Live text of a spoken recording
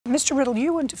Mr. Riddle,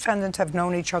 you and defendant have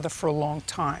known each other for a long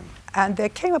time, and there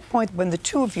came a point when the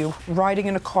two of you riding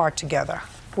in a car together.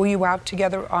 Were you out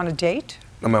together on a date?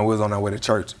 No, man, we was on our way to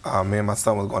church. Me and my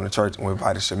son was going to church, and we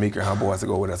invited Shameka and her boys to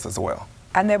go with us as well.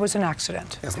 And there was an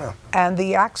accident? Yes, ma'am. And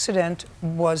the accident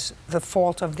was the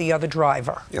fault of the other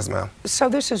driver? Yes, ma'am. So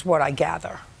this is what I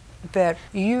gather, that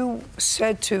you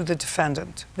said to the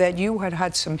defendant that you had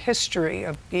had some history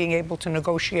of being able to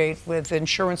negotiate with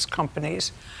insurance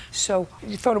companies, so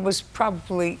you thought it was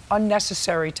probably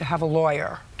unnecessary to have a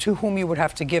lawyer to whom you would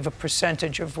have to give a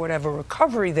percentage of whatever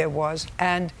recovery there was,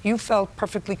 and you felt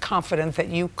perfectly confident that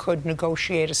you could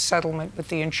negotiate a settlement with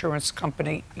the insurance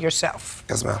company yourself.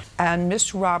 Yes, ma'am. And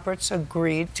Ms. Roberts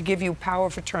agreed to give you power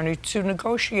of attorney to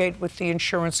negotiate with the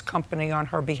insurance company on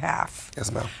her behalf.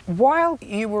 Yes, ma'am. While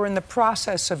you were in the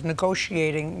process of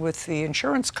negotiating with the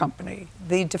insurance company,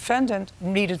 the defendant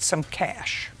needed some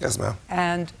cash. Yes, ma'am.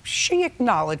 And she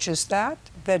acknowledges that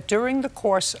during the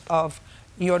course of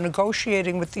your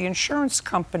negotiating with the insurance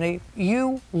company,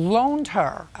 you loaned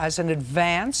her as an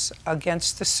advance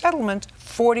against the settlement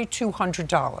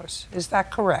 $4,200. Is that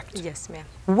correct? Yes, ma'am.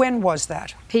 When was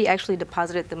that? He actually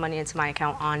deposited the money into my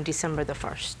account on December the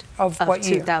 1st of what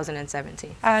year?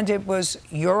 2017. And it was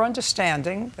your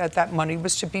understanding that that money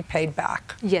was to be paid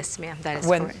back? Yes, ma'am, that is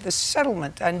when correct. The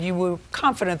settlement, and you were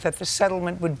confident that the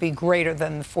settlement would be greater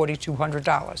than the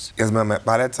 $4,200? Yes, ma'am.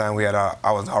 By that time,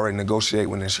 I was already negotiating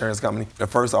with the insurance company. The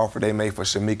first offer they made for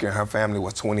Shameka and her family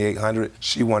was $2,800.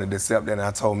 She wanted to accept that, and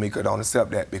I told Mika, don't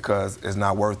accept that because it's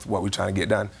not worth what we're trying to get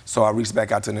done. So I reached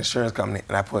back out to the insurance company,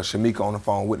 and I put Shameka on the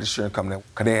phone with the insurance company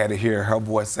because they had to hear her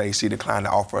voice say she declined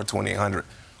to offer her $2,800,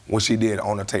 which she did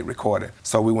on the tape recording.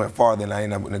 So we went farther, and I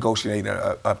ended up negotiating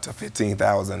up to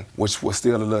 $15,000, which was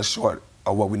still a little short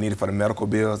of what we needed for the medical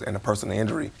bills and the personal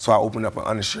injury. So I opened up an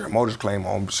uninsured motorist claim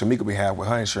on Shameka's behalf with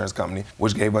her insurance company,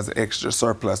 which gave us an extra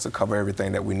surplus to cover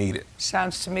everything that we needed.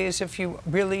 Sounds to me as if you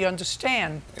really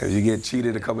understand. If you get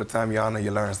cheated a couple of times, Your Honor,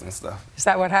 you learn some stuff. Is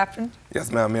that what happened?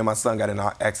 Yes, ma'am. Me and my son got in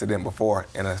an accident before,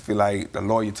 and I feel like the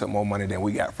lawyer took more money than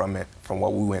we got from it, from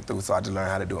what we went through, so I just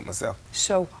learned how to do it myself.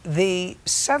 So the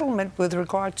settlement with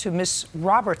regard to Ms.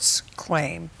 Roberts'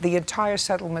 claim, the entire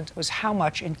settlement was how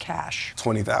much in cash?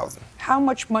 $20,000. How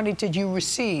much money did you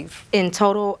receive? In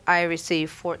total, I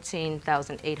received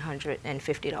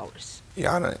 $14,850.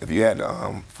 Your Honor, if you had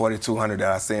 $4,200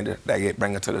 that I sent her, that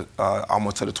bring it to the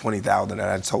almost to the $20,000 that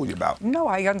I told you about. No,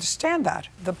 I understand that.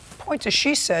 The point is,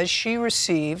 she says she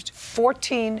received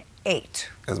 $14,800.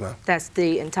 Yes, ma'am. That's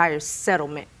the entire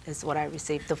settlement is what I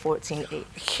received, the $14,800.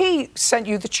 He sent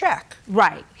you the check.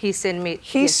 Right. He sent me.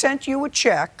 He sent you a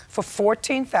check for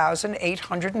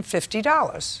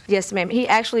 $14,850. Yes, ma'am. He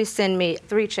actually sent me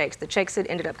 3 checks. The checks that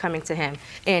ended up coming to him.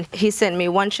 And he sent me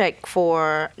one check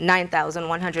for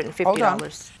 $9,150. Hold on.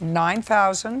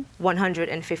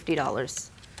 $9,150.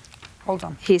 Hold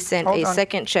on. He sent a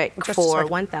second check for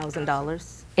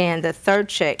 $1,000. And the third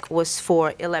check was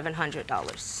for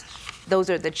 $1,100.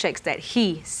 Those are the checks that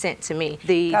he sent to me.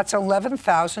 That's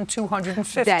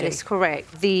 $11,250. That is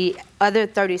correct. The other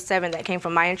 37 that came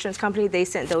from my insurance company, they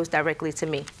sent those directly to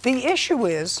me. The issue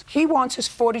is he wants his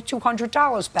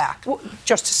 $4,200 back. Well,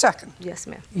 just a second. Yes,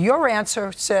 ma'am. Your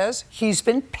answer says he's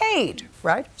been paid,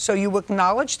 right? So you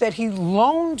acknowledge that he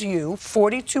loaned you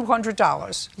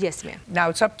 $4,200. Yes, ma'am. Now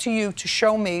it's up to you to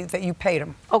show me that you paid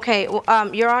him. Okay,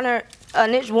 well, Your Honor,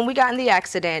 when we got in the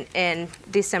accident in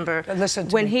December, listen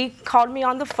to when me. he called me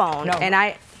on the phone, and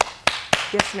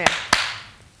yes, ma'am.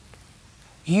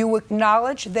 You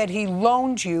acknowledge that he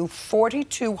loaned you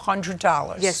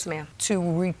 $4,200. Yes, ma'am. To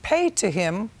repay to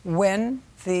him when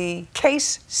the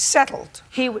case settled.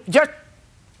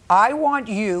 I want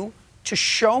you to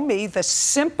show me the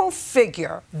simple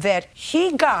figure that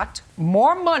he got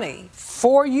more money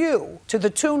for you to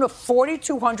the tune of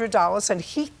 $4,200, and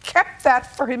he kept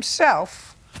that for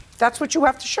himself. That's what you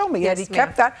have to show me. Yes, that he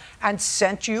kept that and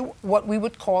sent you what we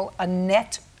would call a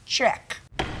net check.